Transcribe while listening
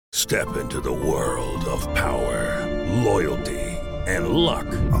Step into the world of power, loyalty, and luck.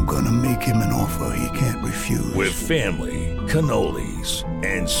 I'm gonna make him an offer he can't refuse. With family, cannolis,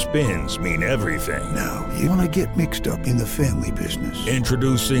 and spins mean everything. Now, you wanna get mixed up in the family business.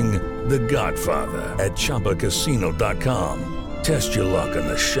 Introducing The Godfather at ChumbaCasino.com. Test your luck in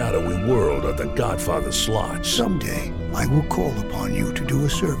the shadowy world of The Godfather slot. Someday, I will call upon you to do a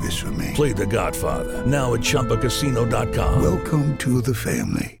service for me. Play The Godfather now at ChumbaCasino.com. Welcome to the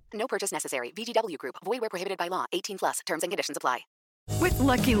family. No purchase necessary. VGW Group. Void where prohibited by law. 18 plus. Terms and conditions apply. With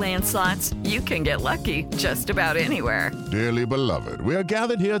Lucky Land Slots, you can get lucky just about anywhere. Dearly beloved, we are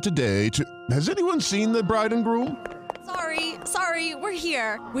gathered here today to... Has anyone seen the bride and groom? Sorry, we're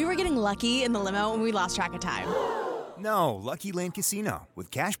here. We were getting lucky in the limo and we lost track of time. No, Lucky Land Casino,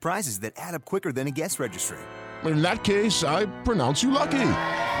 with cash prizes that add up quicker than a guest registry. In that case, I pronounce you lucky.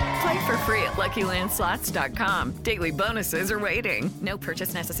 Play for free at LuckyLandSlots.com. Daily bonuses are waiting. No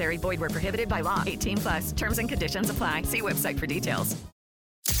purchase necessary. Void where prohibited by law. 18 plus. Terms and conditions apply. See website for details.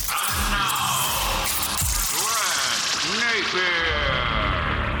 And now, Grant Napier.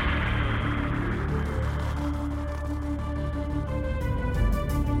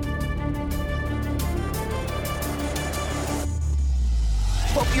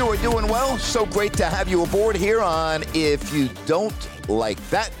 Hope you are doing well. So great to have you aboard here on If You Don't Like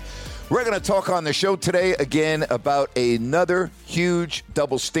That. We're going to talk on the show today again about another huge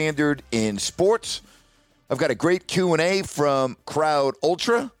double standard in sports. I've got a great Q&A from Crowd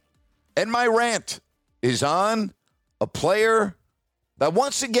Ultra, and my rant is on a player that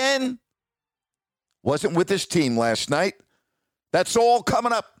once again wasn't with his team last night. That's all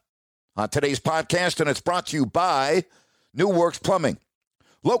coming up on today's podcast, and it's brought to you by New Works Plumbing.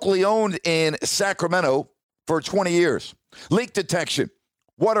 Locally owned in Sacramento for 20 years. Leak detection,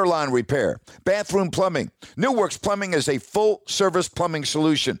 water line repair, bathroom plumbing. New Works Plumbing is a full-service plumbing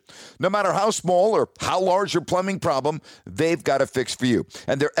solution. No matter how small or how large your plumbing problem, they've got a fix for you.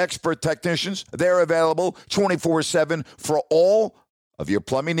 And their expert technicians, they're available 24/7 for all of your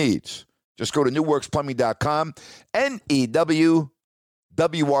plumbing needs. Just go to newworksplumbing.com,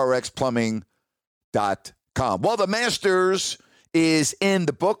 NEWRXplumbing.com. Well, the Masters is in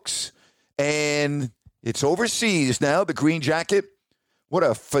the books, and it's overseas now, the green jacket. What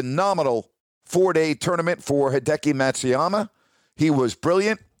a phenomenal 4-day tournament for Hideki Matsuyama. He was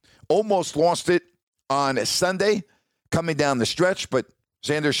brilliant. Almost lost it on Sunday, coming down the stretch, but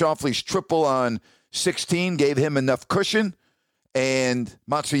Xander Schauffele's triple on 16 gave him enough cushion, and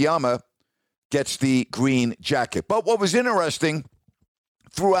Matsuyama gets the green jacket. But what was interesting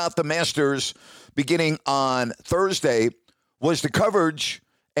throughout the Masters, beginning on Thursday, was the coverage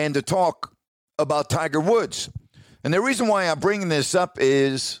and the talk about Tiger Woods. And the reason why I'm bringing this up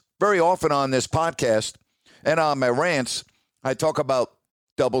is very often on this podcast and on my rants, I talk about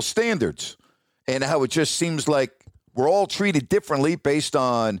double standards and how it just seems like we're all treated differently based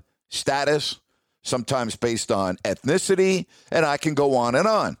on status, sometimes based on ethnicity, and I can go on and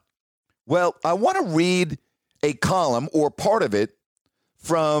on. Well, I want to read a column or part of it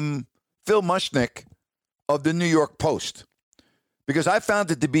from Phil Mushnick of the New York Post, because I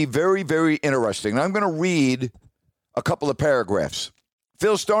found it to be very, very interesting. And I'm going to read a couple of paragraphs.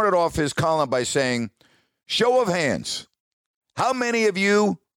 Phil started off his column by saying, show of hands, how many of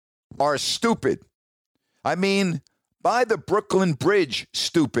you are stupid? I mean, by the Brooklyn Bridge,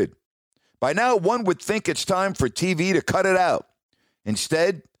 stupid. By now, one would think it's time for TV to cut it out.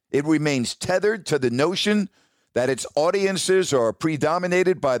 Instead, it remains tethered to the notion that its audiences are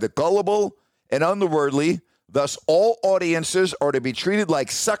predominated by the gullible and unworldly. Thus, all audiences are to be treated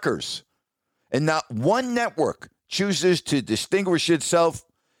like suckers, and not one network chooses to distinguish itself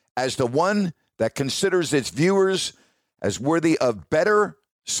as the one that considers its viewers as worthy of better,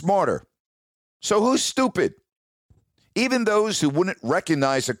 smarter. So who's stupid? Even those who wouldn't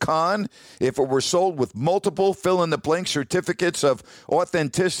recognize a con if it were sold with multiple fill-in-the-blank certificates of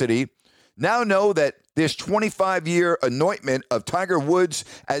authenticity now know that this 25-year anointment of Tiger Woods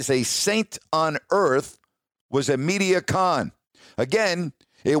as a saint on earth was a media con. Again,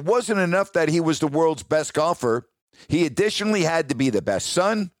 it wasn't enough that he was the world's best golfer. He additionally had to be the best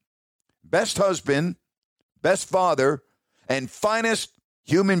son, best husband, best father, and finest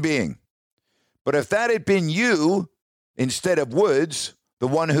human being. But if that had been you instead of Woods, the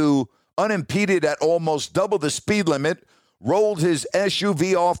one who, unimpeded at almost double the speed limit, rolled his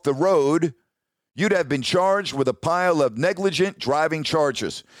SUV off the road, you'd have been charged with a pile of negligent driving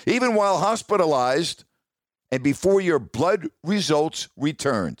charges, even while hospitalized and before your blood results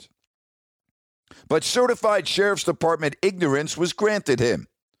returned. But certified sheriff's department ignorance was granted him.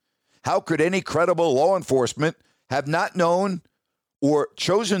 How could any credible law enforcement have not known or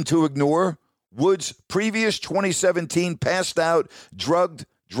chosen to ignore Woods' previous 2017 passed-out, drugged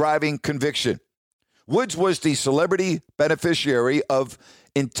driving conviction. Woods was the celebrity beneficiary of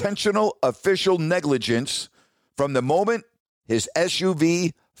intentional official negligence from the moment his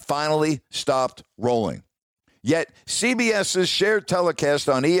SUV finally stopped rolling. Yet CBS's shared telecast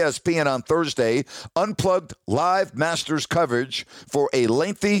on ESPN on Thursday unplugged live Masters coverage for a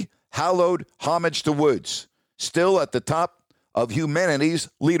lengthy, hallowed homage to Woods, still at the top of humanity's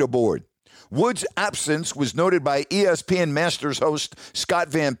leaderboard. Woods' absence was noted by ESPN Masters host Scott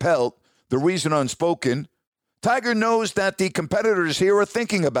Van Pelt. The reason unspoken, Tiger knows that the competitors here are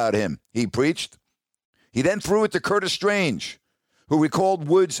thinking about him, he preached. He then threw it to Curtis Strange, who recalled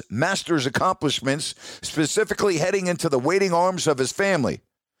Woods' Masters accomplishments, specifically heading into the waiting arms of his family,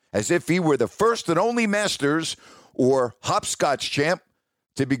 as if he were the first and only Masters or hopscotch champ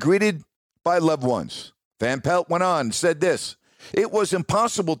to be greeted by loved ones. Van Pelt went on and said this: "It was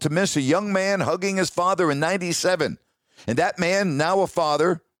impossible to miss a young man hugging his father in 97, and that man, now a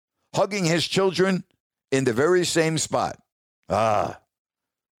father, hugging his children in the very same spot."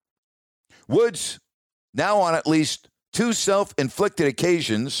 Woods, now on at least 2 self-inflicted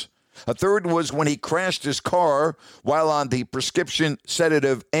occasions. A third was when he crashed his car while on the prescription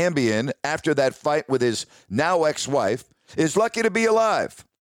sedative Ambien after that fight with his now ex-wife, is lucky to be alive.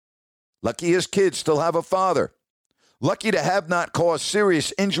 Lucky his kids still have a father. Lucky to have not caused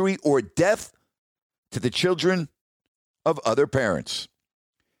serious injury or death to the children of other parents.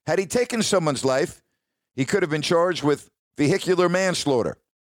 Had he taken someone's life, he could have been charged with vehicular manslaughter.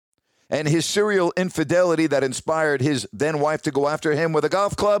 And his serial infidelity that inspired his then-wife to go after him with a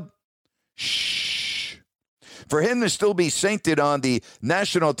golf club? Shh. For him to still be sainted on the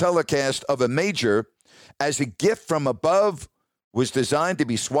national telecast of a major as a gift from above was designed to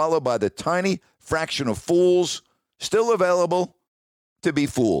be swallowed by the tiny fraction of fools still available to be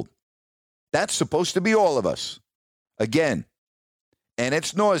fooled. That's supposed to be all of us. Again. And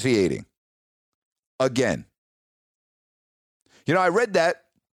it's nauseating. Again. You know, I read that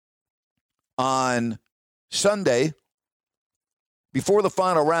on Sunday before the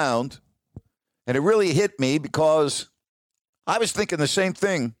final round, and it really hit me because I was thinking the same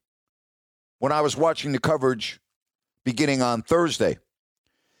thing when I was watching the coverage beginning on Thursday.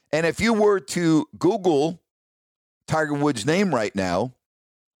 And if you were to Google Tiger Woods' name right now,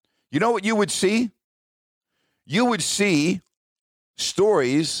 you know what you would see? You would see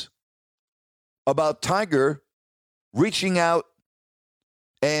stories about Tiger reaching out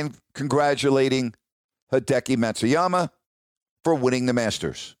and congratulating Hideki Matsuyama for winning the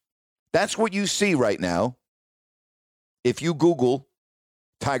Masters. That's what you see right now if you Google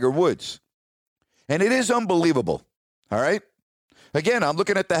Tiger Woods. And it is unbelievable, all right? Again, I'm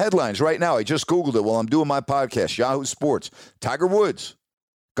looking at the headlines right now. I just Googled it while I'm doing my podcast, Yahoo Sports. Tiger Woods,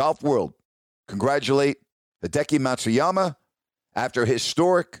 Golf World, congratulate Hideki Matsuyama after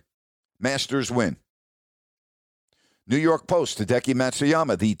historic Masters win. New York Post, Hideki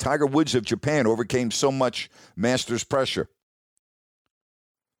Matsuyama, the Tiger Woods of Japan overcame so much Masters pressure.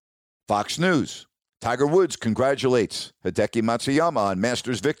 Fox News, Tiger Woods congratulates Hideki Matsuyama on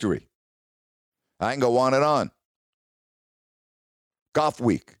Masters victory. I can go on and on. Golf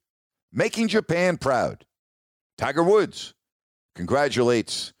Week, making Japan proud. Tiger Woods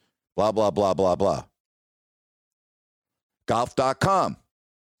congratulates blah, blah, blah, blah, blah. Golf.com,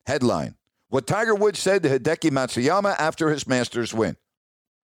 headline, what Tiger Woods said to Hideki Matsuyama after his Masters win.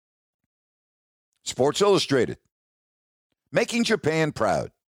 Sports Illustrated, making Japan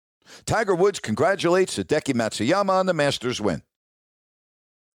proud. Tiger Woods congratulates Hideki Matsuyama on the Masters win.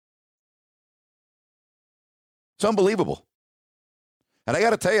 It's unbelievable. And I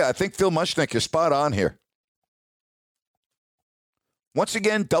got to tell you, I think Phil Mushnick is spot on here. Once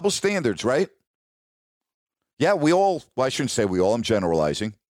again, double standards, right? Yeah, well, I shouldn't say we all, I'm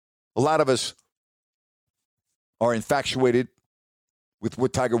generalizing. A lot of us are infatuated with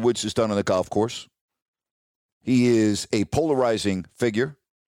what Tiger Woods has done on the golf course. He is a polarizing figure.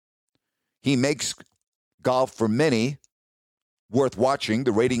 He makes golf for many worth watching.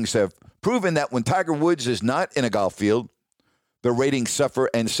 The ratings have proven that when Tiger Woods is not in a golf field, the ratings suffer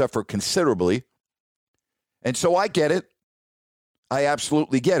and suffer considerably. And so I get it. I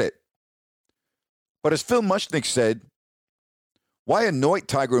absolutely get it. But as Phil Mushnick said, why anoint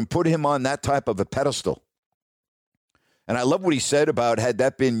Tiger and put him on that type of a pedestal? And I love what he said about had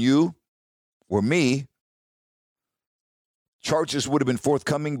that been you or me, charges would have been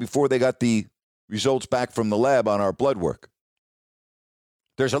forthcoming before they got the results back from the lab on our blood work.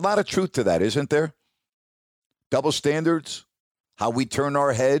 There's a lot of truth to that, isn't there? Double standards, how we turn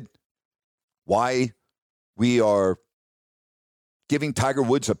our head, why we are giving Tiger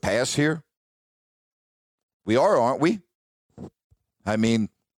Woods a pass here? We are, aren't we? I mean,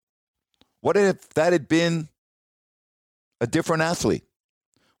 what if that had been a different athlete?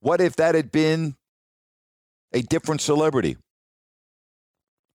 What if that had been a different celebrity?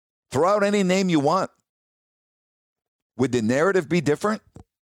 Throw out any name you want. Would the narrative be different?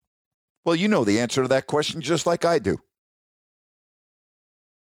 Well, you know the answer to that question just like I do.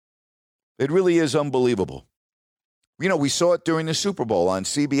 It really is unbelievable. You know, we saw it during the Super Bowl on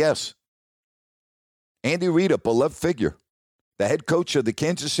CBS. Andy Reid, a beloved figure, the head coach of the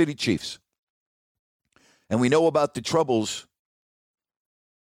Kansas City Chiefs. And we know about the troubles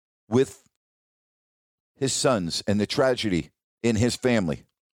with his sons and the tragedy in his family.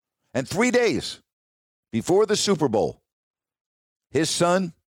 And 3 days before the Super Bowl, his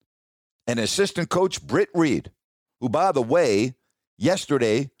son and assistant coach Britt Reid, who, by the way,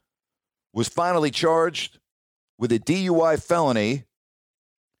 yesterday was finally charged with a DUI felony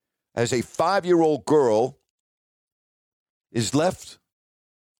as a 5-year-old girl is left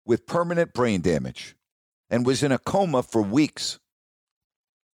with permanent brain damage and was in a coma for weeks.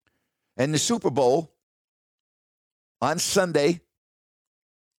 And the Super Bowl on Sunday,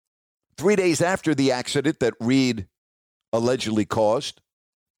 3 days after the accident that Reid allegedly caused,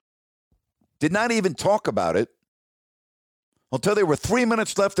 did not even talk about it until there were 3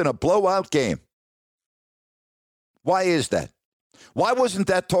 minutes left in a blowout game. Why is that? Why wasn't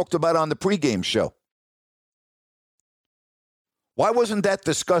that talked about on the pregame show? Why wasn't that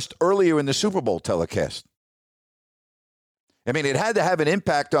discussed earlier in the Super Bowl telecast? I mean, it had to have an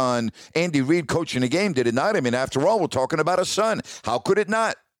impact on Andy Reid coaching the game, did it not? I mean, after all, we're talking about a son. How could it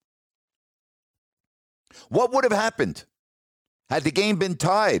not? What would have happened had the game been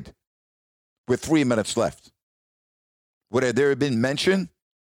tied with 3 minutes left? Would there have been mention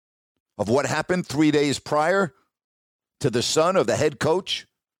of what happened 3 days prior to the son of the head coach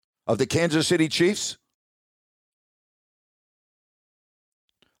of the Kansas City Chiefs?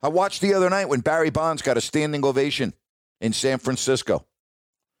 I watched the other night when Barry Bonds got a standing ovation in San Francisco.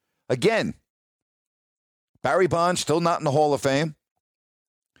 Again, Barry Bonds still not in the Hall of Fame.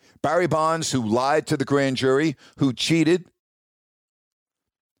 Barry Bonds, who lied to the grand jury, who cheated,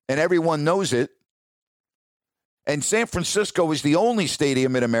 and everyone knows it. And San Francisco is the only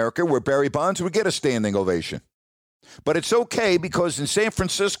stadium in America where Barry Bonds would get a standing ovation. But it's okay because in San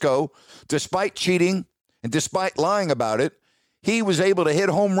Francisco, despite cheating and despite lying about it, he was able to hit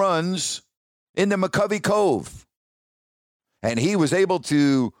home runs into McCovey Cove. And he was able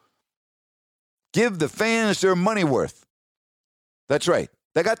to give the fans their money worth. That's right.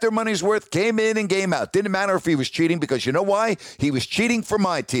 They got their money's worth, game in and game out. Didn't matter if he was cheating because you know why? He was cheating for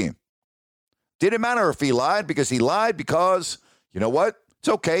my team. Didn't matter if he lied because, you know what? It's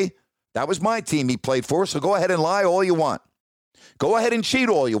okay. That was my team he played for, so go ahead and lie all you want. Go ahead and cheat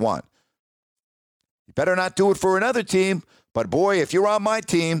all you want. You better not do it for another team, but boy, if you're on my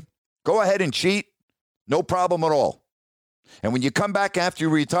team, go ahead and cheat. No problem at all. And when you come back after you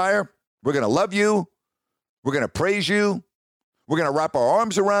retire, we're going to love you. We're going to praise you. We're going to wrap our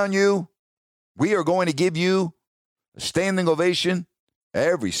arms around you. We are going to give you a standing ovation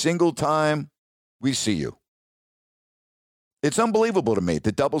every single time we see you. It's unbelievable to me,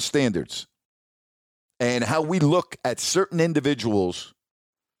 the double standards and how we look at certain individuals.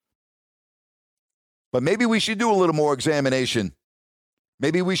 But maybe we should do a little more examination.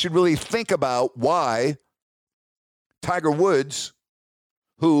 Maybe we should really think about why Tiger Woods,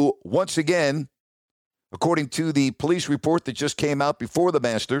 who, once again, according to the police report that just came out before the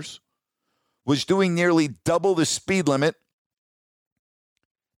Masters, was doing nearly double the speed limit,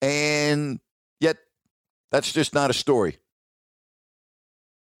 and yet that's just not a story.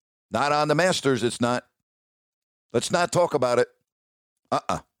 Not on the Masters, it's not. Let's not talk about it.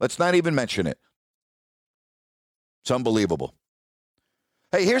 Let's not even mention it. It's unbelievable.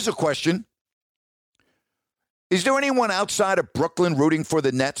 Hey, here's a question. Is there anyone outside of Brooklyn rooting for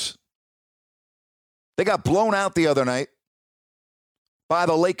the Nets? They got blown out the other night by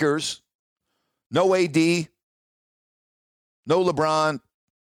the Lakers. No AD, no LeBron,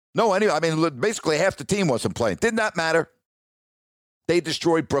 basically half the team wasn't playing. Did not matter. They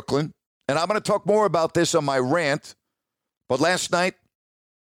destroyed Brooklyn. And I'm going to talk more about this on my rant. But last night,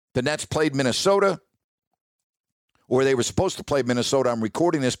 the Nets played Minnesota, or they were supposed to play Minnesota. I'm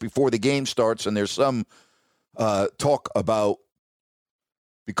recording this before the game starts, and there's some talk about,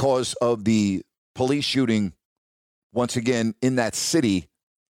 because of the police shooting once again in that city,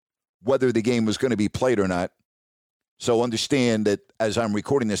 whether the game was going to be played or not. So understand that as I'm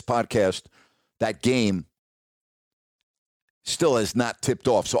recording this podcast, that game still has not tipped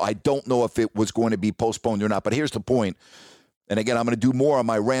off. So I don't know if it was going to be postponed or not. But here's the point. and again, I'm going to do more on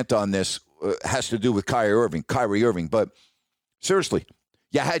my rant on this, has to do with Kyrie Irving. But seriously,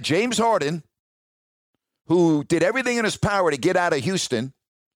 you had James Harden, who did everything in his power to get out of Houston,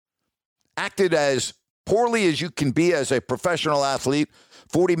 acted as poorly as you can be as a professional athlete,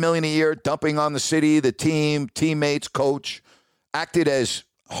 $40 million a year, dumping on the city, the team, teammates, coach, acted as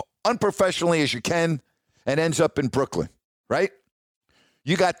unprofessionally as you can, and ends up in Brooklyn, right?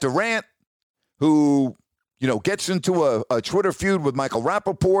 You got Durant, who, gets into a Twitter feud with Michael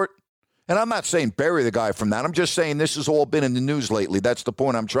Rappaport. And I'm not saying bury the guy from that. I'm just saying this has all been in the news lately. That's the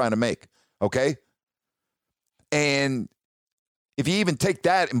point I'm trying to make, okay? And if you even take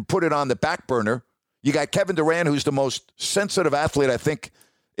that and put it on the back burner, you got Kevin Durant, who's the most sensitive athlete, I think,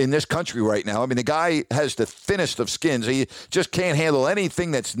 in this country right now. I mean, the guy has the thinnest of skins. He just can't handle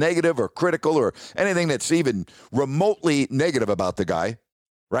anything that's negative or critical or anything that's even remotely negative about the guy,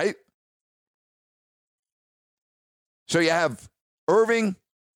 right? So you have Irving.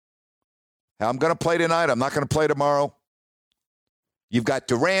 I'm going to play tonight. I'm not going to play tomorrow. You've got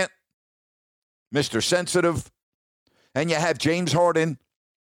Durant, Mr. Sensitive. And you have James Harden,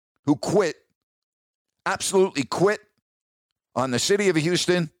 who quit, absolutely quit on the city of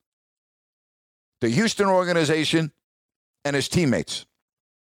Houston, the Houston organization, and his teammates.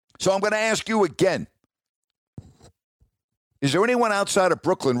 So I'm going to ask you again, is there anyone outside of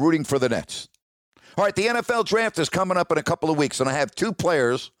Brooklyn rooting for the Nets? All right, the NFL draft is coming up in a couple of weeks, and I have two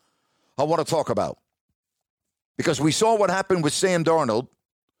players I want to talk about. Because we saw what happened with Sam Darnold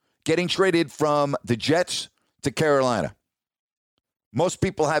getting traded from the Jets to Carolina. Most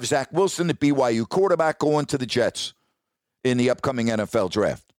people have Zach Wilson, the BYU quarterback, going to the Jets in the upcoming NFL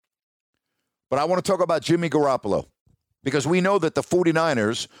draft. But I want to talk about Jimmy Garoppolo because we know that the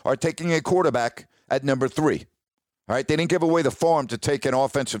 49ers are taking a quarterback at number 3. All right, they didn't give away the farm to take an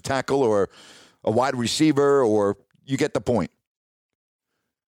offensive tackle or a wide receiver, or you get the point.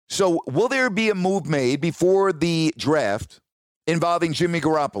 So will there be a move made before the draft involving Jimmy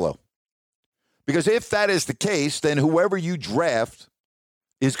Garoppolo? Because if that is the case, then whoever you draft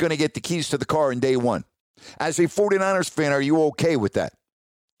is going to get the keys to the car in day one. As a 49ers fan, are you okay with that?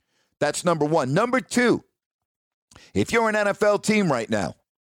 That's number one. Number two, if you're an NFL team right now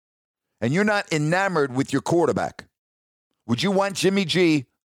and you're not enamored with your quarterback, would you want Jimmy G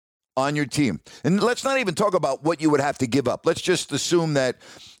on your team? And let's not even talk about what you would have to give up. Let's just assume that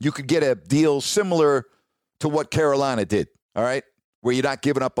you could get a deal similar to what Carolina did, all right, where you're not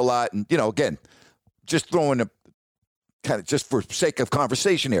giving up a lot. And, again, just throwing a kind of just for sake of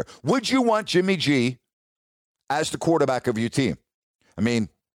conversation here. Would you want Jimmy G as the quarterback of your team? I mean,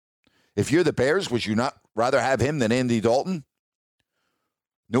 if you're the Bears, would you not rather have him than Andy Dalton?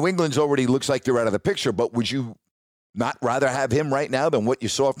 New England's already looks like they're out of the picture, but would you not rather have him right now than what you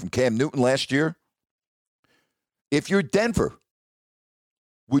saw from Cam Newton last year? If you're Denver,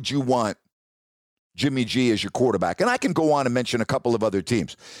 would you want Jimmy G as your quarterback? And I can go on and mention a couple of other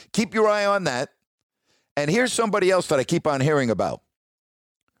teams. Keep your eye on that. And here's somebody else that I keep on hearing about.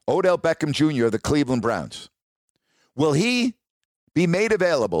 Odell Beckham Jr. of the Cleveland Browns. Will he be made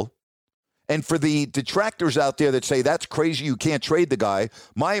available? And for the detractors out there that say that's crazy, you can't trade the guy,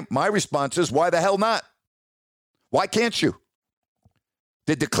 my response is, why the hell not? Why can't you?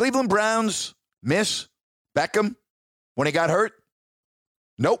 Did the Cleveland Browns miss Beckham when he got hurt?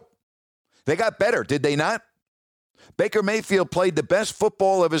 Nope. They got better, did they not? Baker Mayfield played the best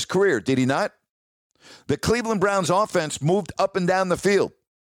football of his career, did he not? The Cleveland Browns offense moved up and down the field.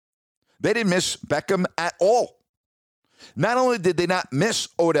 They didn't miss Beckham at all. Not only did they not miss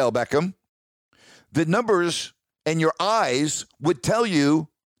Odell Beckham, the numbers and your eyes would tell you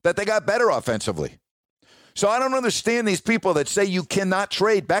that they got better offensively. So I don't understand these people that say you cannot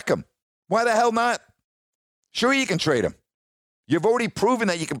trade Beckham. Why the hell not? Sure, you can trade him. You've already proven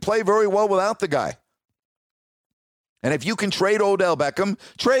that you can play very well without the guy. And if you can trade Odell Beckham,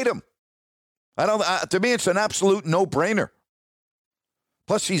 trade him. To me, it's an absolute no-brainer.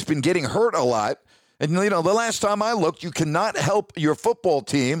 Plus, he's been getting hurt a lot. And, the last time I looked, you cannot help your football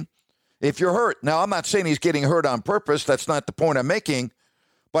team if you're hurt. Now, I'm not saying he's getting hurt on purpose. That's not the point I'm making.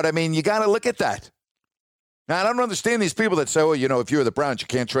 But, I mean, you got to look at that. Now, I don't understand these people that say, well, if you're the Browns, you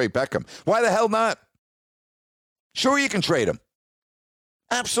can't trade Beckham. Why the hell not? Sure, you can trade him.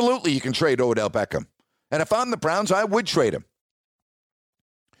 Absolutely, you can trade Odell Beckham. And if I'm the Browns, I would trade him.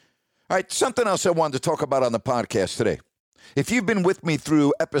 All right, something else I wanted to talk about on the podcast today. If you've been with me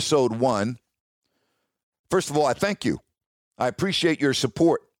through episode 1, first of all, I thank you. I appreciate your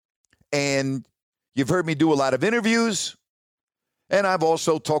support. And you've heard me do a lot of interviews. And I've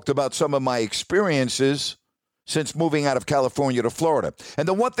also talked about some of my experiences since moving out of California to Florida. And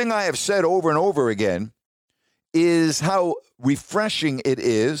the one thing I have said over and over again is how refreshing it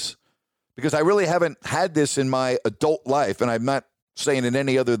is, because I really haven't had this in my adult life, and I'm not saying it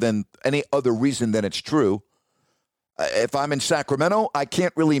any other reason than it's true. If I'm in Sacramento, I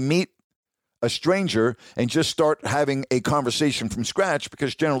can't really meet a stranger and just start having a conversation from scratch,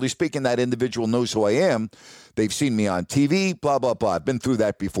 because generally speaking, that individual knows who I am. They've seen me on TV, blah, blah, blah. I've been through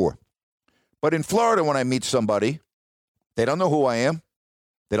that before. But in Florida, when I meet somebody, they don't know who I am.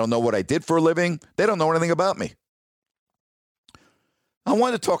 They don't know what I did for a living. They don't know anything about me. I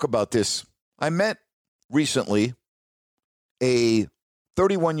wanted to talk about this. I met recently a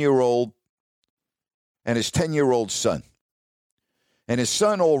 31-year-old and his 10-year-old son. And his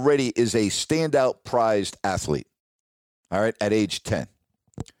son already is a standout prized athlete, all right, at age 10.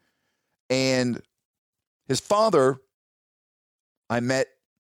 And his father, I met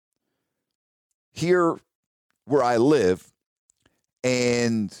here where I live,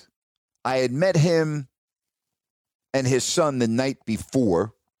 and I had met him and his son the night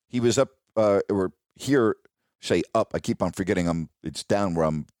before. He was up, or here, say up. I keep on forgetting it's down where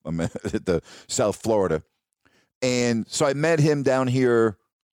I'm at the South Florida. And so I met him down here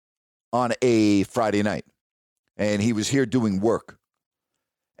on a Friday night, and he was here doing work.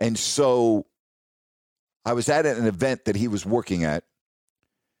 And so I was at an event that he was working at,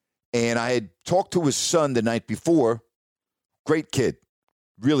 and I had talked to his son the night before. Great kid,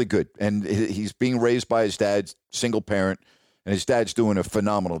 really good. And he's being raised by his dad, single parent, and his dad's doing a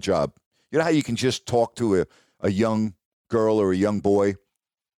phenomenal job. You know how you can just talk to a young girl or a young boy,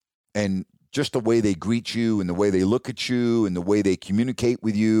 and just the way they greet you and the way they look at you and the way they communicate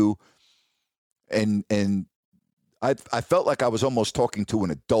with you. And I felt like I was almost talking to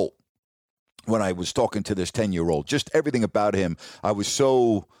an adult when I was talking to this 10-year-old. Just everything about him, I was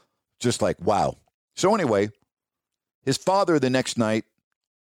so just like, wow. So anyway, his father the next night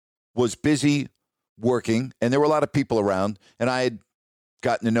was busy working, and there were a lot of people around, and I had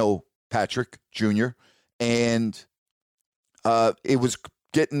gotten to know Patrick Jr., and it was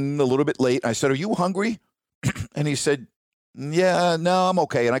getting a little bit late. I said, "Are you hungry?" And he said, "Yeah, no, I'm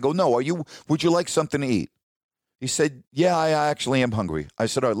okay." And I go, "No, would you like something to eat?" He said, "Yeah, I actually am hungry." I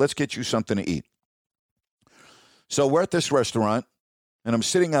said, "All right, let's get you something to eat." So we're at this restaurant, and I'm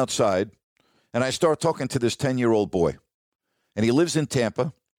sitting outside, and I start talking to this 10-year-old boy. And he lives in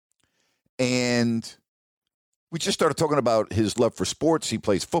Tampa, and we just started talking about his love for sports. He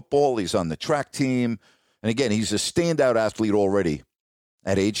plays football. He's on the track team. And again, he's a standout athlete already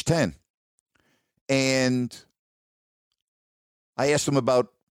at age 10. And I asked him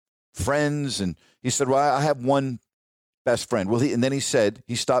about friends, and he said, "Well, I have one best friend." Well, and then he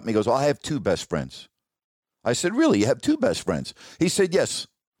stopped me, he goes, "Well, I have two best friends." I said, "Really? You have two best friends?" He said, "Yes.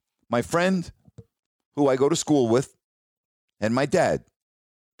 My friend who I go to school with and my dad.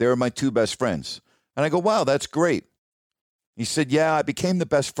 They're my two best friends." And I go, "Wow, that's great." He said, "Yeah, I became the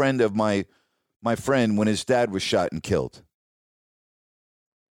best friend of my friend when his dad was shot and killed."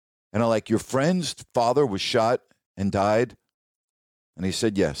 And I'm like, "Your friend's father was shot and died?" And he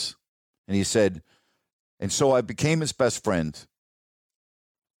said, "Yes." And he said, "And so I became his best friend."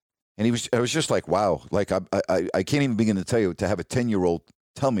 And I was just like, wow, like I can't even begin to tell you, to have a 10-year-old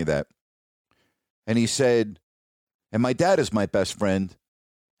tell me that. And he said, "And my dad is my best friend,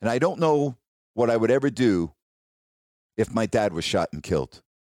 and I don't know what I would ever do if my dad was shot and killed."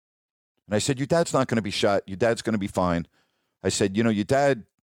 And I said, "Your dad's not going to be shot. Your dad's going to be fine." I said, "You know, your dad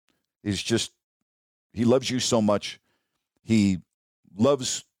is just, he loves you so much. He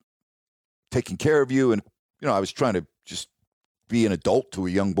loves taking care of you." And, you know, I was trying to just be an adult to a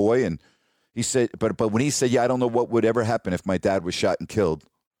young boy. And he said, but when he said, "Yeah, I don't know what would ever happen if my dad was shot and killed,"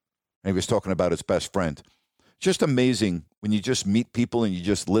 and he was talking about his best friend. Just amazing when you just meet people and you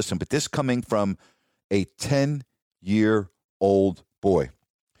just listen. But this coming from a 10-year-old boy.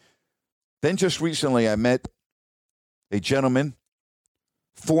 Then just recently I met a gentleman,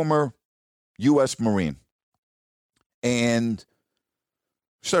 former U.S. Marine, and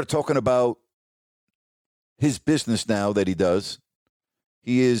started talking about his business now that he does.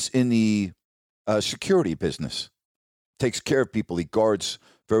 He is in the security business, takes care of people. He guards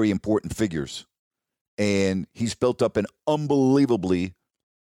very important figures. And he's built up an unbelievably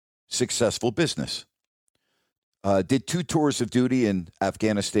successful business. Did 2 tours of duty in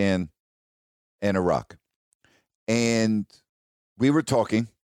Afghanistan and Iraq. And we were talking,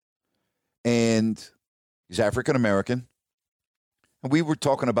 and he's African-American. And we were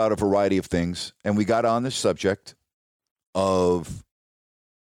talking about a variety of things, and we got on the subject of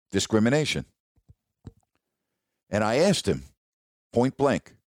discrimination. And I asked him, point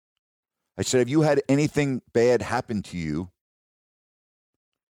blank, I said, "Have you had anything bad happen to you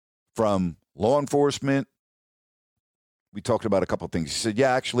from law enforcement we talked about a couple of things. He said,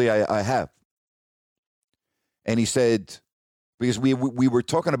 yeah, actually, I have. And he said, because we were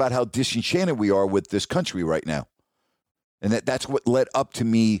talking about how disenchanted we are with this country right now. And that's what led up to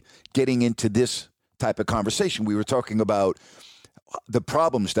me getting into this type of conversation. We were talking about the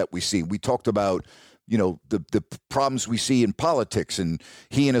problems that we see. We talked about, the problems we see in politics. And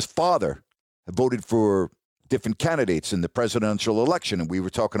he and his father voted for different candidates in the presidential election. And we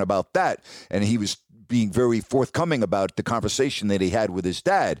were talking about that. And he was being very forthcoming about the conversation that he had with his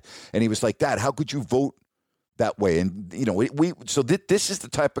dad. And he was like, Dad, how could you vote that way? And, this is the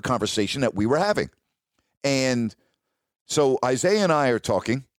type of conversation that we were having. And so Isaiah and I are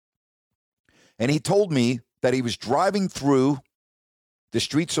talking, and he told me that he was driving through the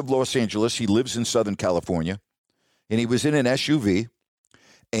streets of Los Angeles. He lives in Southern California, and he was in an SUV,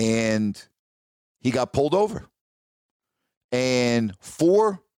 and he got pulled over. And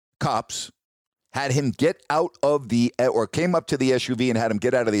 4 cops had him get out of came up to the SUV and had him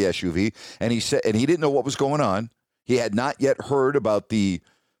get out of the SUV. And he said, and he didn't know what was going on. He had not yet heard about the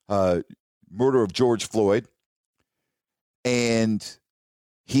murder of George Floyd. And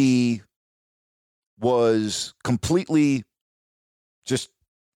he was completely just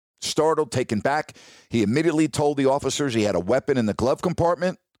startled, taken back. He immediately told the officers he had a weapon in the glove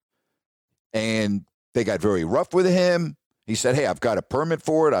compartment, and they got very rough with him. He said, hey, I've got a permit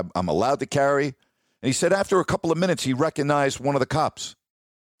for it. I'm allowed to carry. And he said after a couple of minutes, he recognized one of the cops.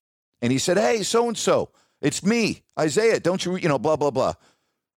 And he said, hey, so-and-so, it's me, Isaiah, don't you, blah, blah, blah. A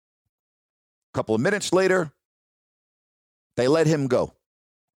couple of minutes later, they let him go.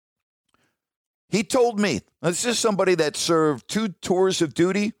 He told me, this is somebody that served 2 tours of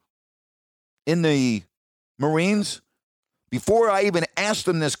duty in the Marines. Before I even asked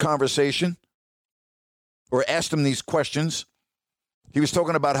him this conversation or asked him these questions, he was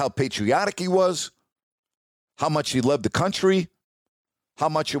talking about how patriotic he was, how much he loved the country, how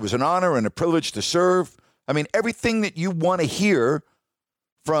much it was an honor and a privilege to serve. I mean, everything that you want to hear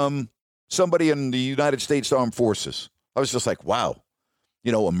from somebody in the United States Armed Forces. I was just like, wow,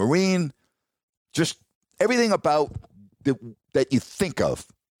 a Marine, just everything about that you think of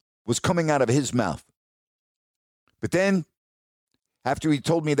was coming out of his mouth. But then, after he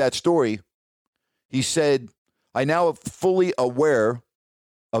told me that story, he said, I now am fully aware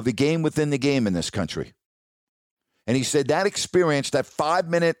of the game within the game in this country. And he said that experience, that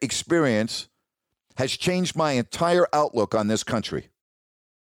 5-minute experience, has changed my entire outlook on this country.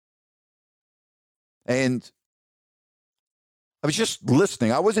 And I was just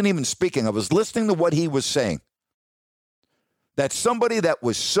listening. I wasn't even speaking. I was listening to what he was saying. That somebody that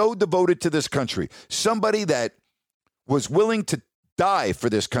was so devoted to this country, somebody that was willing to die for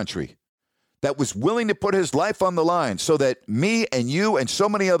this country, that was willing to put his life on the line so that me and you and so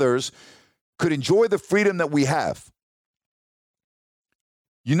many others could enjoy the freedom that we have.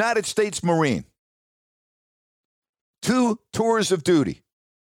 United States Marine. 2 tours of duty.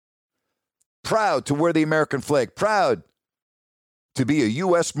 Proud to wear the American flag. Proud to be a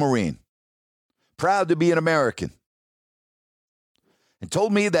U.S. Marine. Proud to be an American. And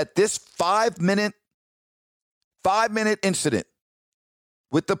told me that this 5-minute incident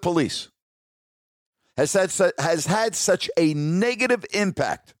with the police has had such a negative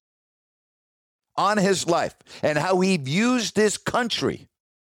impact on his life and how he views this country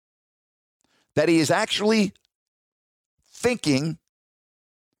that he is actually thinking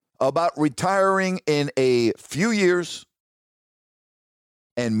about retiring in a few years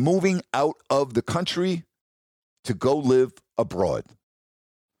and moving out of the country to go live abroad.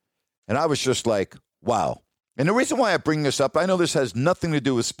 And I was just like, wow. And the reason why I bring this up, I know this has nothing to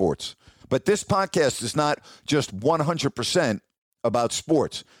do with sports, but this podcast is not just 100% about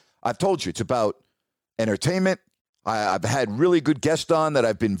sports. I've told you, it's about entertainment. I've had really good guests on that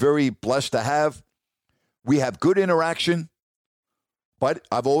I've been very blessed to have. We have good interaction, but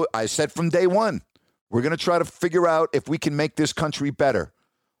I said from day one, we're going to try to figure out if we can make this country better.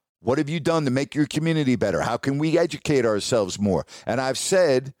 What have you done to make your community better? How can we educate ourselves more? And I've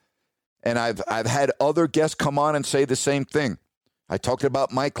said, and I've had other guests come on and say the same thing. I talked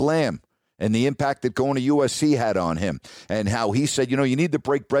about Mike Lamb and the impact that going to USC had on him and how he said, you need to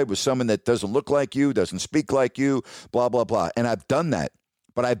break bread with someone that doesn't look like you, doesn't speak like you, blah, blah, blah. And I've done that.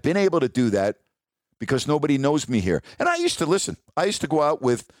 But I've been able to do that because nobody knows me here. And I used to go out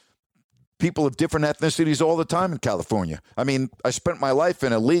with people of different ethnicities all the time in California. I mean, I spent my life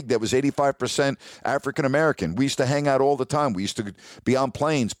in a league that was 85% African-American. We used to hang out all the time. We used to be on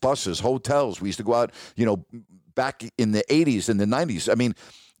planes, buses, hotels. We used to go out, back in the 80s and the 90s. I mean,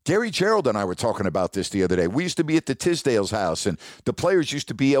 Gary Gerald and I were talking about this the other day. We used to be at the Tisdale's house, and the players used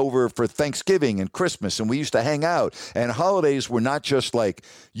to be over for Thanksgiving and Christmas, and we used to hang out. And holidays were not just like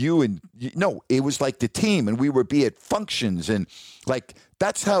you and no, it was like the team, and we would be at functions, and like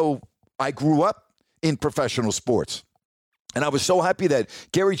that's how I grew up in professional sports. And I was so happy that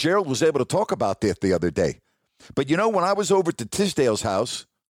Gary Gerald was able to talk about that the other day. But when I was over at the Tisdale's house,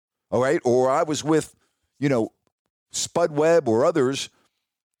 all right, or I was with, Spud Webb or others.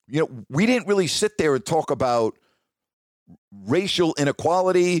 We didn't really sit there and talk about racial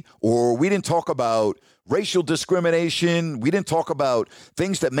inequality, or we didn't talk about racial discrimination. We didn't talk about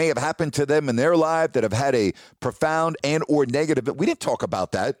things that may have happened to them in their life that have had a profound and or negative. We didn't talk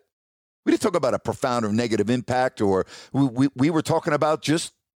about that. We didn't talk about a profound or negative impact, or we were talking about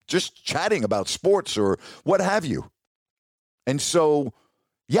just chatting about sports or what have you. And so,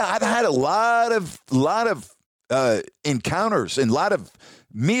 yeah, I've had a lot of encounters and a lot of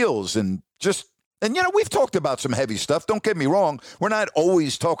meals and we've talked about some heavy stuff. Don't get me wrong. We're not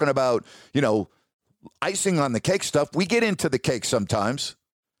always talking about, icing on the cake stuff. We get into the cake sometimes,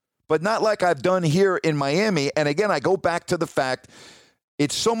 but not like I've done here in Miami. And again, I go back to the fact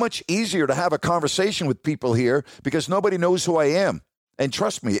it's so much easier to have a conversation with people here because nobody knows who I am. And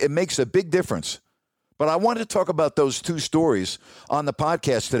trust me, it makes a big difference. But I wanted to talk about those two stories on the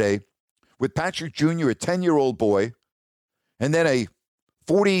podcast today with Patrick Jr., a 10-year-old boy, and then a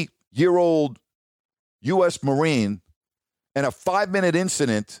 40-year-old U.S. Marine, and a 5-minute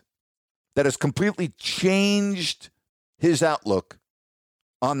incident that has completely changed his outlook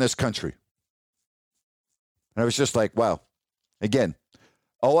on this country. And I was just like, wow. Again,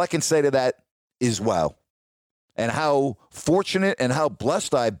 all I can say to that is wow. And how fortunate and how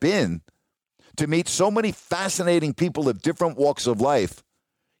blessed I've been to meet so many fascinating people of different walks of life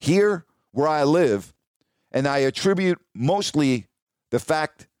here where I live. And I attribute mostly the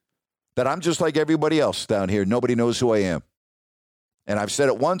fact that I'm just like everybody else down here. Nobody knows who I am. And I've said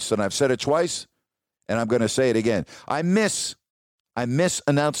it once and I've said it twice, and I'm going to say it again. I miss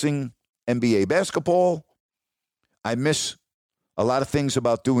announcing NBA basketball. I miss a lot of things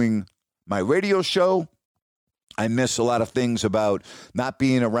about doing my radio show. I miss a lot of things about not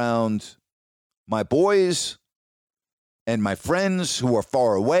being around my boys and my friends who are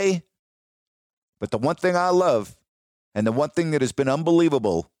far away. But the one thing I love, and the one thing that has been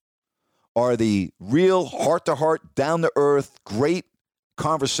unbelievable, are the real heart-to-heart, down-to-earth, great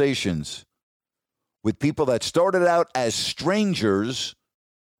conversations with people that started out as strangers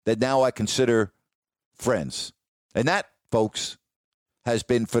that now I consider friends. And that, folks, has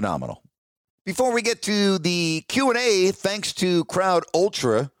been phenomenal. Before we get to the Q&A, thanks to Crowd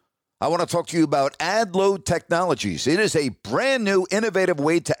Ultra, I want to talk to you about AdLoad Technologies. It is a brand new, innovative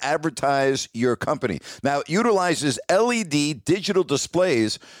way to advertise your company. Now, it utilizes LED digital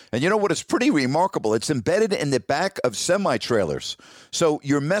displays, and you know what? It's pretty remarkable. It's embedded in the back of semi-trailers. So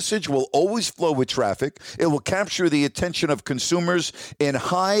your message will always flow with traffic. It will capture the attention of consumers in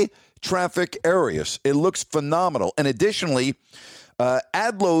high traffic areas. It looks phenomenal. And additionally,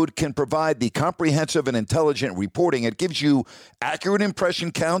 AdLoad can provide the comprehensive and intelligent reporting. It gives you accurate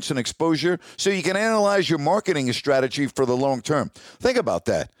impression counts and exposure so you can analyze your marketing strategy for the long term. Think about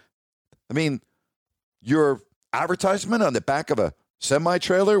that. I mean, your advertisement on the back of a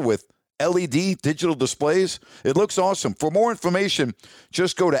semi-trailer with LED digital displays, it looks awesome. For more information,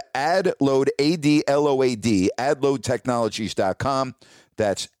 just go to AdLoad, AdLoad, AdLoadTechnologies.com.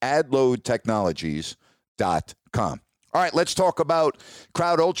 That's AdLoadTechnologies.com. All right, let's talk about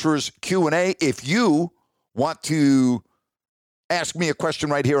Crowd Ultra's Q&A. If you want to ask me a question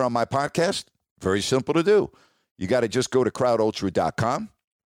right here on my podcast, very simple to do. You got to just go to crowdultra.com.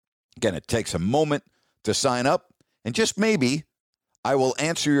 Again, it takes a moment to sign up, and just maybe I will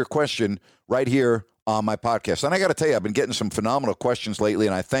answer your question right here on my podcast. And I got to tell you, I've been getting some phenomenal questions lately,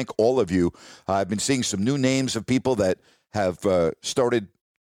 and I thank all of you. I've been seeing some new names of people that have started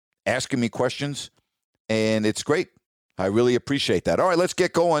asking me questions, and it's great. I really appreciate that. All right, let's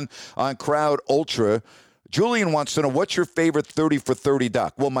get going on Crowd Ultra. Julian wants to know, what's your favorite 30 for 30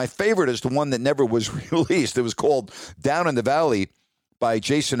 doc? Well, my favorite is the one that never was released. It was called Down in the Valley by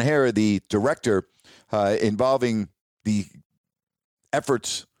Jason Hare, the director, involving the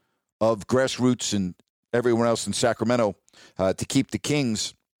efforts of grassroots and everyone else in Sacramento to keep the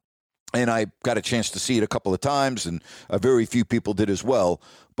Kings. And I got a chance to see it a couple of times, and very few people did as well.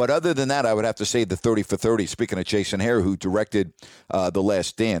 But other than that, I would have to say the 30 for 30, speaking of Jason Hare, who directed The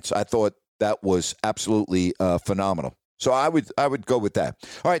Last Dance. I thought that was absolutely phenomenal. So I would go with that.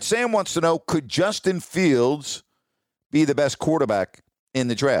 All right, Sam wants to know, could Justin Fields be the best quarterback in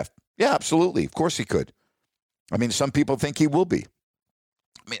the draft? Yeah, absolutely. Of course he could. I mean, some people think he will be.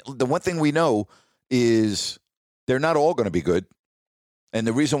 mean, the one thing we know is they're not all going to be good. And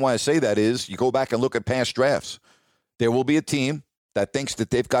the reason why I say that is you go back and look at past drafts. There will be a team that thinks that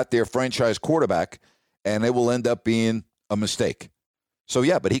they've got their franchise quarterback, and it will end up being a mistake. So,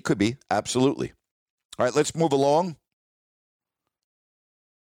 yeah, but he could be. Absolutely. All right, let's move along.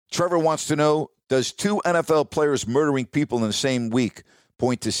 Trevor wants to know, does 2 NFL players murdering people in the same week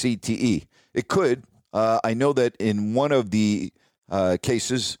point to CTE? It could. I know that in one of the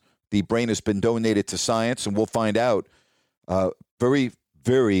cases, the brain has been donated to science, and we'll find out. Very,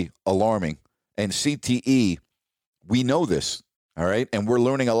 very alarming. And CTE, we know this, all right? And we're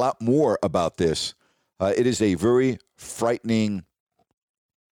learning a lot more about this. It is a very frightening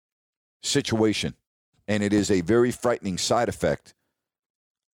situation, and it is a very frightening side effect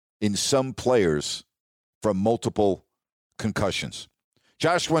in some players from multiple concussions.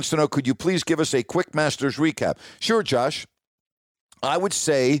 Josh wants to know, could you please give us a quick Masters recap? Sure, Josh. I would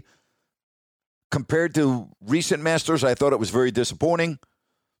say, compared to recent Masters, I thought it was very disappointing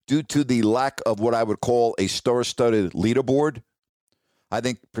due to the lack of what I would call a star-studded leaderboard. I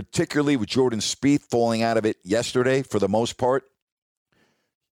think particularly with Jordan Spieth falling out of it yesterday for the most part,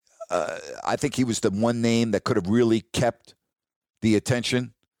 I think he was the one name that could have really kept the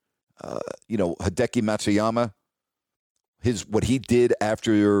attention. Hideki Matsuyama, what he did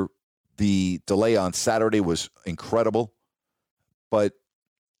after the delay on Saturday was incredible. But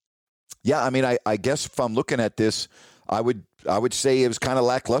yeah, I mean, I guess if I'm looking at this, I would say it was kind of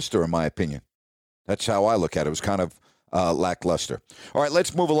lackluster in my opinion. That's how I look at it. It was kind of lackluster. All right,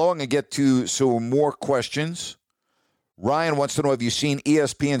 let's move along and get to some more questions. Ryan wants to know, have you seen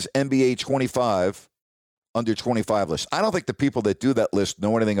ESPN's NBA 25 under 25 list? I don't think the people that do that list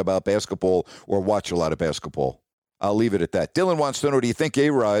know anything about basketball or watch a lot of basketball. I'll leave it at that. Dylan wants to know, do you think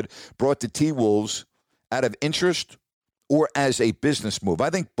A-Rod brought the T-Wolves out of interest or as a business move? I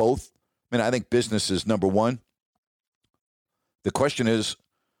think both. I mean, I think business is number one. The question is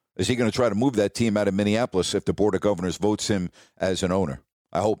he going to try to move that team out of Minneapolis if the Board of Governors votes him as an owner?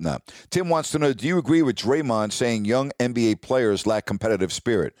 I hope not. Tim wants to know, do you agree with Draymond saying young NBA players lack competitive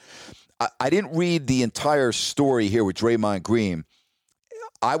spirit? I didn't read the entire story here with Draymond Green.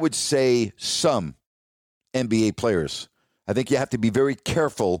 I would say some NBA players. I think you have to be very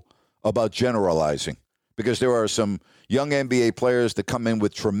careful about generalizing because there are some young NBA players that come in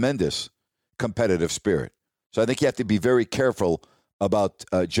with tremendous competitive spirit. So I think you have to be very careful about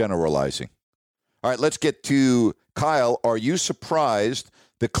generalizing. All right, let's get to Kyle. Are you surprised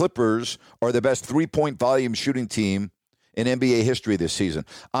the Clippers are the best three-point volume shooting team in NBA history this season?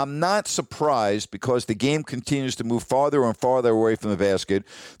 I'm not surprised because the game continues to move farther and farther away from the basket.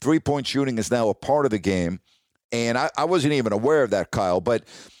 Three-point shooting is now a part of the game, and I wasn't even aware of that, Kyle. But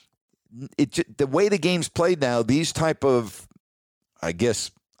the way the game's played now, these type of, I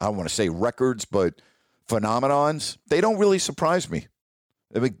guess, I don't want to say records, but phenomenons, they don't really surprise me.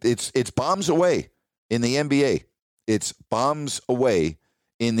 I mean, it's bombs away in the NBA. It's bombs away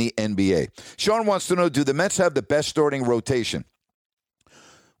in the NBA. Sean wants to know, do the Mets have the best starting rotation?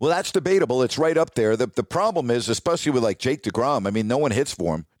 Well, that's debatable. It's right up there. The problem is, especially with like Jake DeGrom, I mean, no one hits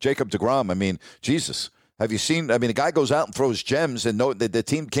for him. Jacob DeGrom, I mean, Jesus. Have you seen, I mean, the guy goes out and throws gems and the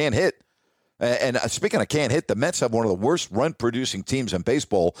team can't hit. And speaking of can't hit, the Mets have one of the worst run-producing teams in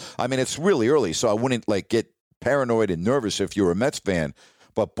baseball. I mean, it's really early, so I wouldn't get paranoid and nervous if you're a Mets fan.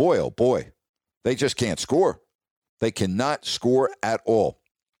 But boy, oh boy, they just can't score. They cannot score at all.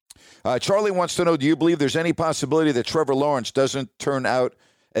 Charlie wants to know, do you believe there's any possibility that Trevor Lawrence doesn't turn out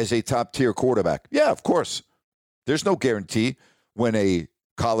as a top-tier quarterback? Yeah, of course. There's no guarantee when a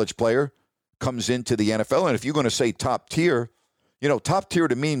college player comes into the NFL. And if you're going to say top-tier, top tier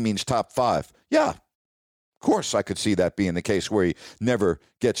to me means top 5. Yeah, of course I could see that being the case where he never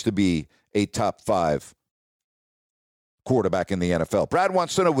gets to be a top 5 quarterback in the NFL. Brad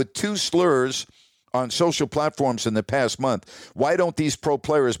wants to know, with 2 slurs on social platforms in the past month, why don't these pro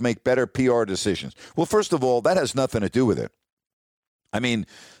players make better PR decisions? Well, first of all, that has nothing to do with it. I mean,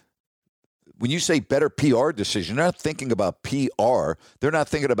 when you say better PR decision, they're not thinking about PR. They're not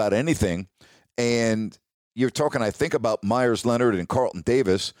thinking about anything. And you're talking, I think, about Myers Leonard and Carlton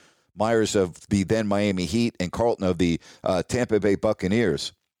Davis, Myers of the then Miami Heat and Carlton of the Tampa Bay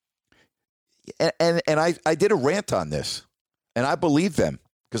Buccaneers. And I did a rant on this, and I believe them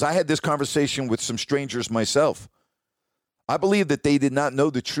because I had this conversation with some strangers myself. I believe that they did not know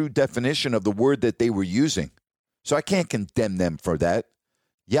the true definition of the word that they were using. So I can't condemn them for that.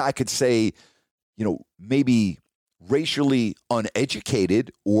 Yeah, I could say, maybe racially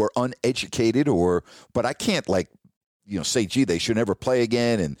uneducated, but I can't say, gee, they should never play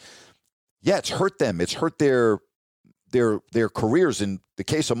again. And yeah, it's hurt them. It's hurt their their careers. In the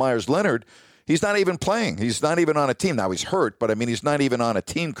case of Myers Leonard, he's not even playing. He's not even on a team. Now, he's hurt, but, I mean, he's not even on a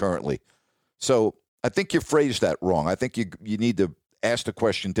team currently. So I think you phrased that wrong. I think you need to ask the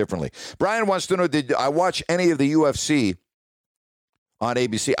question differently. Brian wants to know, did I watch any of the UFC on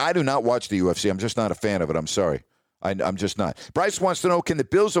ABC? I do not watch the UFC. I'm just not a fan of it. I'm sorry. I'm just not. Bryce wants to know, can the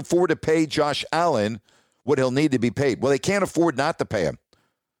Bills afford to pay Josh Allen what he'll need to be paid? Well, they can't afford not to pay him.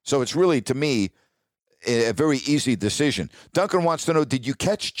 So it's really, to me, a very easy decision. Duncan wants to know, did you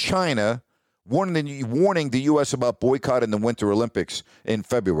catch China warning the U.S. about boycotting the Winter Olympics in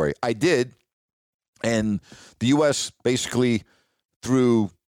February? I did. And the U.S. basically,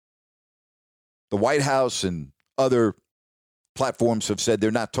 through the White House and other platforms, have said they're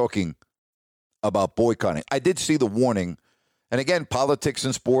not talking about boycotting. I did see the warning. And again, politics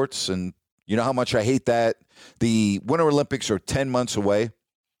and sports, and you know how much I hate that. The Winter Olympics are 10 months away.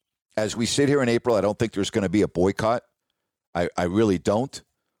 As we sit here in April, I don't think there's going to be a boycott. I really don't.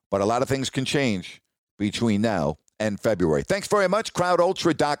 But a lot of things can change between now and February. Thanks very much.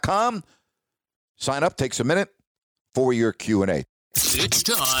 CrowdUltra.com. Sign up. Takes a minute for your Q&A. It's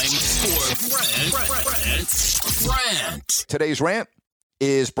time for Rant. Today's rant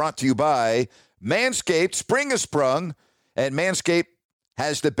is brought to you by Manscaped. Spring has sprung, and Manscaped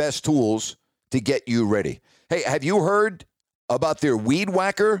has the best tools to get you ready. Hey, have you heard about their Weed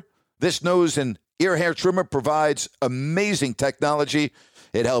Whacker? This nose and ear hair trimmer provides amazing technology.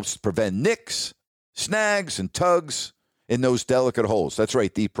 It helps prevent nicks, snags, and tugs in those delicate holes. That's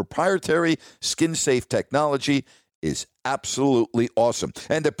right. The proprietary skin-safe technology is absolutely awesome.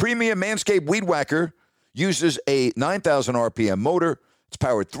 And the premium Manscaped Weed Whacker uses a 9,000 RPM motor. It's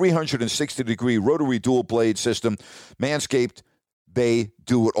powered 360-degree rotary dual blade system. Manscaped, they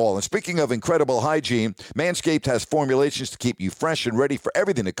do it all. And speaking of incredible hygiene, Manscaped has formulations to keep you fresh and ready for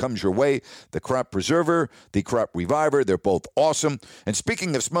everything that comes your way. The Crop Preserver, the Crop Reviver, they're both awesome. And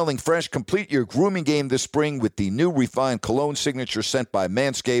speaking of smelling fresh, complete your grooming game this spring with the new refined cologne signature scent by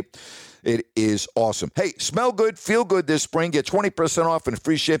Manscaped. It is awesome. Hey, smell good, feel good this spring. Get 20% off and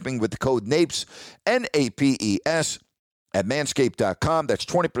free shipping with the code NAPES, N-A-P-E-S, at manscaped.com. That's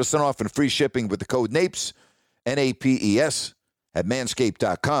 20% off and free shipping with the code NAPES, N-A-P-E-S, at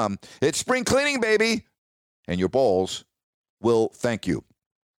manscaped.com. It's spring cleaning, baby, and your balls will thank you.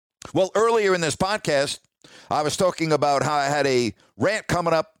 Well, earlier in this podcast, I was talking about how I had a rant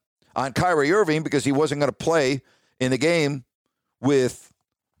coming up on Kyrie Irving because he wasn't going to play in the game with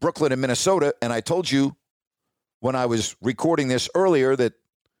Brooklyn and Minnesota, and I told you when I was recording this earlier that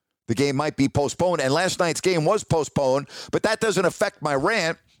the game might be postponed, and last night's game was postponed, but that doesn't affect my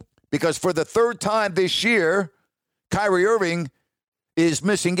rant because for the third time this year, Kyrie Irving is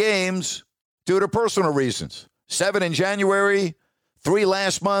missing games due to personal reasons. 7 in January, 3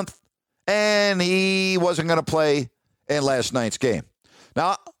 last month, and he wasn't going to play in last night's game.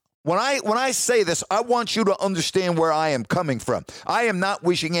 Now, when I say this, I want you to understand where I am coming from. I am not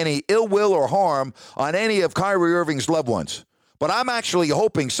wishing any ill will or harm on any of Kyrie Irving's loved ones, but I'm actually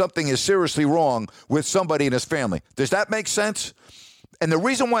hoping something is seriously wrong with somebody in his family. Does that make sense? And the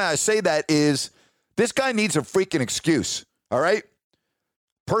reason why I say that is this guy needs a freaking excuse, all right?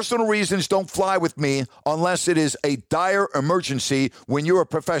 Personal reasons don't fly with me unless it is a dire emergency when you're a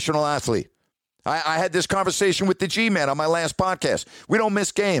professional athlete. I had this conversation with the G-Man on my last podcast. We don't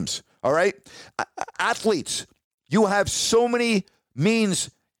miss games, all right? Athletes, you have so many means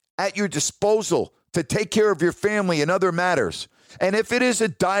at your disposal to take care of your family and other matters. And if it is a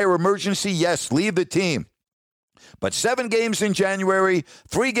dire emergency, yes, leave the team. But 7 games in January,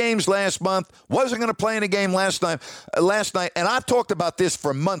 3 games last month, wasn't going to play in a game last night. And I've talked about this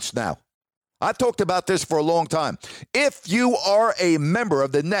for months now. I've talked about this for a long time. If you are a member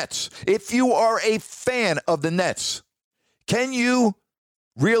of the Nets, if you are a fan of the Nets, can you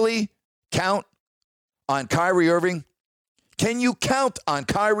really count on Kyrie Irving? Can you count on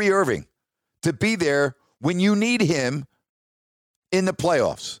Kyrie Irving to be there when you need him in the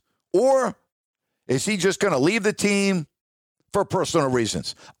playoffs? Or is he just going to leave the team for personal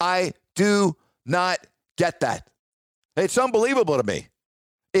reasons? I do not get that. It's unbelievable to me.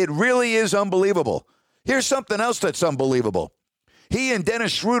 It really is unbelievable. Here's something else that's unbelievable. He and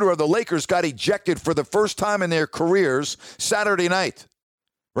Dennis Schroeder of the Lakers got ejected for the first time in their careers Saturday night,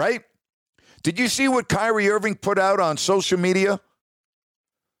 right? Did you see what Kyrie Irving put out on social media?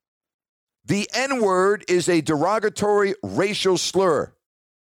 The N-word is a derogatory racial slur.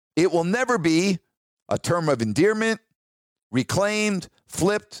 It will never be a term of endearment, reclaimed,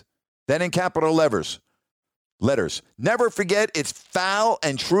 flipped, then in capital letters. Never forget it's foul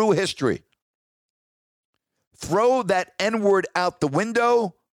and true history. Throw that N-word out the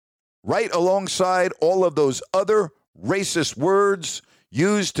window right alongside all of those other racist words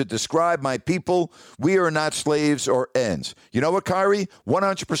used to describe my people. We are not slaves or ends. You know what, Kyrie?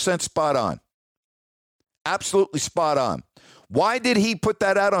 100% spot on. Absolutely spot on. Why did he put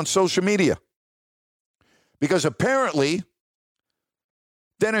that out on social media? Because apparently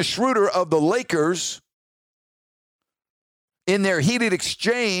Dennis Schroeder of the Lakers, in their heated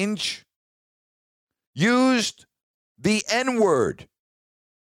exchange, used the N-word.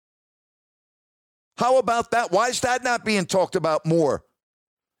 How about that? Why is that not being talked about more?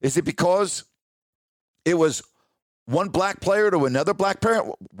 Is it because it was one black player to another black player?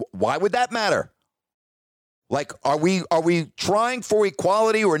 Why would that matter? Like, are we trying for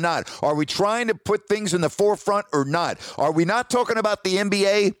equality or not? Are we trying to put things in the forefront or not? Are we not talking about the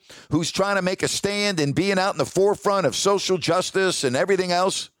NBA, who's trying to make a stand and being out in the forefront of social justice and everything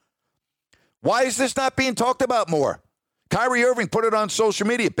else? Why is this not being talked about more? Kyrie Irving put it on social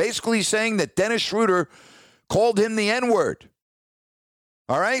media, basically saying that Dennis Schroeder called him the N-word.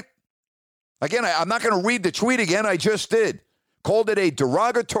 All right? Again, I'm not going to read the tweet again. I just did. Called it a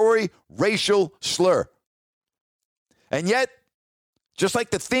derogatory racial slur. And yet, just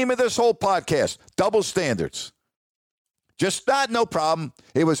like the theme of this whole podcast, double standards. Just no problem.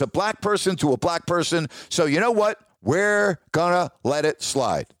 It was a black person to a black person. So you know what? We're going to let it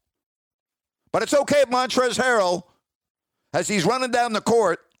slide. But it's okay if Montrezl Harrell, as he's running down the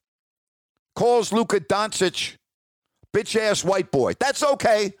court, calls Luka Doncic bitch-ass white boy. That's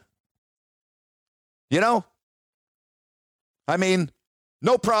okay. You know? I mean,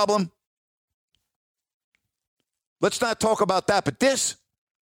 no problem. Let's not talk about that. But this,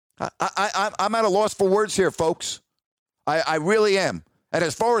 I'm at a loss for words here, folks. I really am. And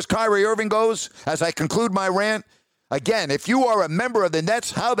as far as Kyrie Irving goes, as I conclude my rant, again, if you are a member of the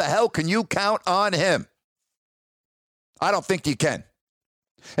Nets, how the hell can you count on him? I don't think you can.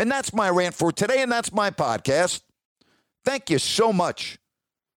 And that's my rant for today, and that's my podcast. Thank you so much.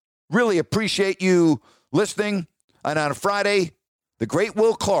 Really appreciate you listening. And on a Friday, the great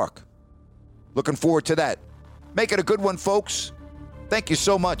Will Clark. Looking forward to that. Make it a good one, folks. Thank you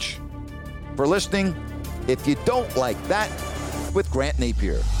so much for listening. If you don't like that, with Grant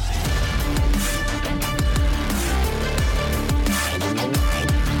Napier.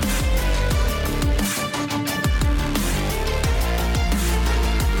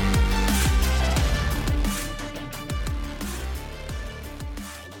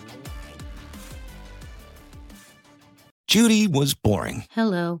 Judy was boring.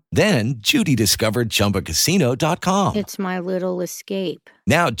 Hello. Then Judy discovered ChumbaCasino.com. It's my little escape.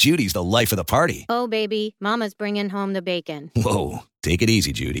 Now Judy's the life of the party. Oh, baby, mama's bringing home the bacon. Whoa, take it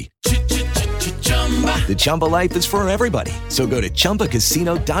easy, Judy. The Chumba life is for everybody. So go to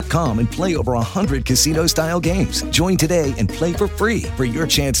ChumbaCasino.com and play over 100 casino-style games. Join today and play for free for your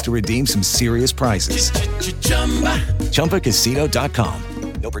chance to redeem some serious prizes. ChumbaCasino.com.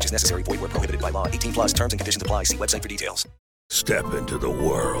 No purchase necessary. Void where prohibited by law. 18 plus terms and conditions apply. See website for details. Step into the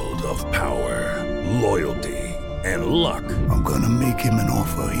world of power, loyalty, and luck. I'm going to make him an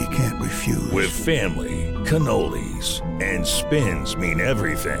offer he can't refuse. With family, cannolis, and spins mean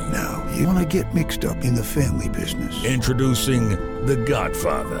everything. Now, you want to get mixed up in the family business. Introducing The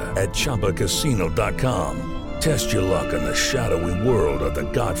Godfather at ChumbaCasino.com. Test your luck in the shadowy world of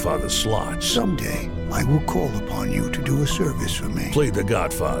The Godfather slot. Someday, I will call upon you to do a service for me. Play The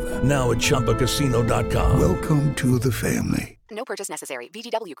Godfather, now at ChumbaCasino.com. Welcome to the family. No purchase necessary.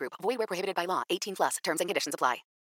 VGW Group. Void where prohibited by law. 18 plus. Terms and conditions apply.